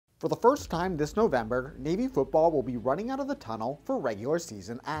For the first time this November, Navy football will be running out of the tunnel for regular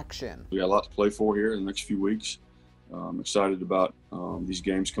season action. We got a lot to play for here in the next few weeks. I'm excited about these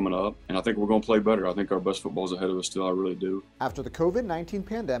games coming up, and I think we're going to play better. I think our best football is ahead of us still, I really do. After the COVID-19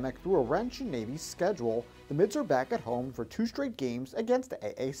 pandemic threw a wrench in Navy's schedule, the Mids are back at home for 2 straight games against the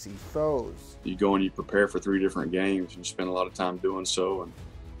AAC foes. You go and you prepare for 3 different games, and you spend a lot of time doing so, and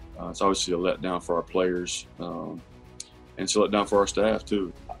it's obviously a letdown for our players, and it's a letdown for our staff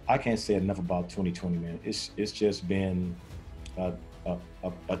too. I can't say enough about 2020, man. It's just been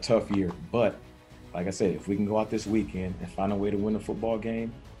a tough year, but like I said, if we can go out this weekend and find a way to win a football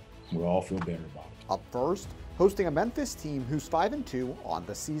game, we'll all feel better about it. Up first, hosting a Memphis team who's 5-2 on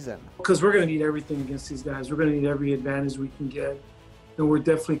the season. Because we're going to need everything against these guys. We're going to need every advantage we can get, and we're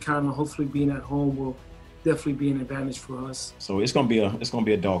definitely counting on hopefully being at home will definitely be an advantage for us. So it's going to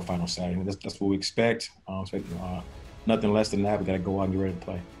be a dogfight on Saturday. That's what we expect. Nothing less than that. We got to go out and get ready to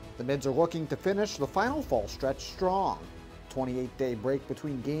play. The Mids are looking to finish the final fall stretch strong. 28-day break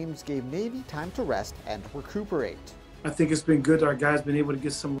between games gave Navy time to rest and recuperate. I think it's been good. Our guys been able to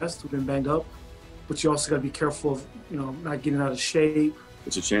get some rest. We've been banged up, but you also got to be careful of not getting out of shape.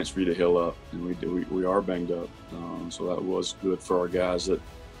 It's a chance for you to heal up, and we are banged up, so that was good for our guys that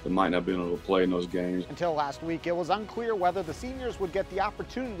might not have been able to play in those games. Until last week, it was unclear whether the seniors would get the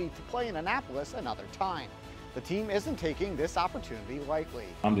opportunity to play in Annapolis another time. The team isn't taking this opportunity lightly.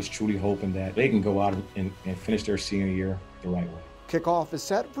 I'm just truly hoping that they can go out and finish their senior year the right way. Kickoff is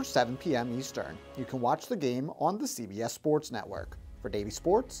set for 7 p.m. Eastern. You can watch the game on the CBS Sports Network. For Navy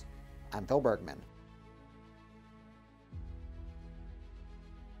Sports, I'm Phil Bergman.